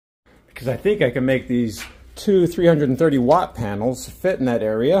because I think I can make these two 330 watt panels fit in that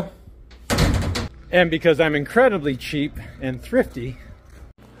area. And because I'm incredibly cheap and thrifty,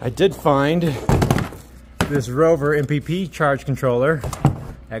 I did find this Rover MPP charge controller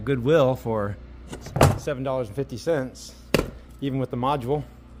at Goodwill for $7.50, even with the module,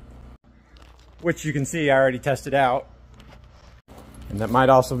 which you can see I already tested out. And that might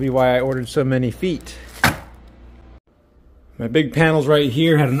also be why I ordered so many feet. My big panels right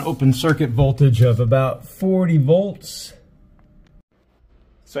here had an open circuit voltage of about 40 volts.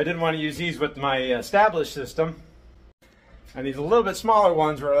 So I didn't want to use these with my established system. And these a little bit smaller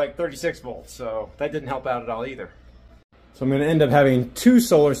ones were like 36 volts, so that didn't help out at all either. So I'm going to end up having two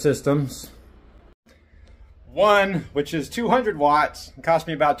solar systems. One which is 200 watts, it cost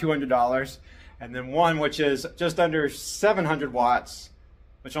me about $200. And then one which is just under 700 watts,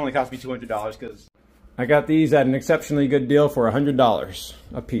 which only cost me $200 because I got these at an exceptionally good deal for $100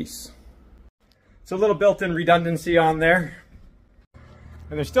 a piece. It's a little built-in redundancy on there.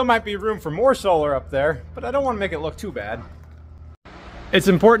 And there still might be room for more solar up there, but I don't want to make it look too bad. It's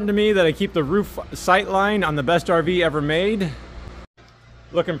important to me that I keep the roof sight line on the best RV ever made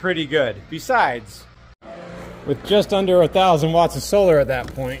looking pretty good. Besides, with just under 1,000 watts of solar at that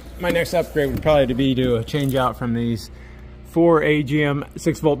point, my next upgrade would probably be to change out from these 4 AGM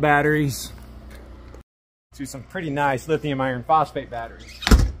 6-volt batteries to some pretty nice lithium iron phosphate batteries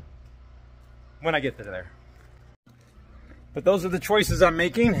when I get to there. But those are the choices I'm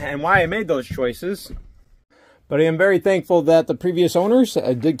making and why I made those choices. But I am very thankful that the previous owners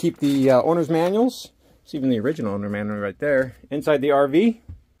did keep the owner's manuals. It's even the original owner manual right there inside the RV.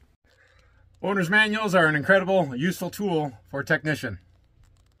 Owner's manuals are an incredible, useful tool for a technician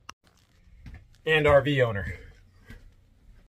and RV owner.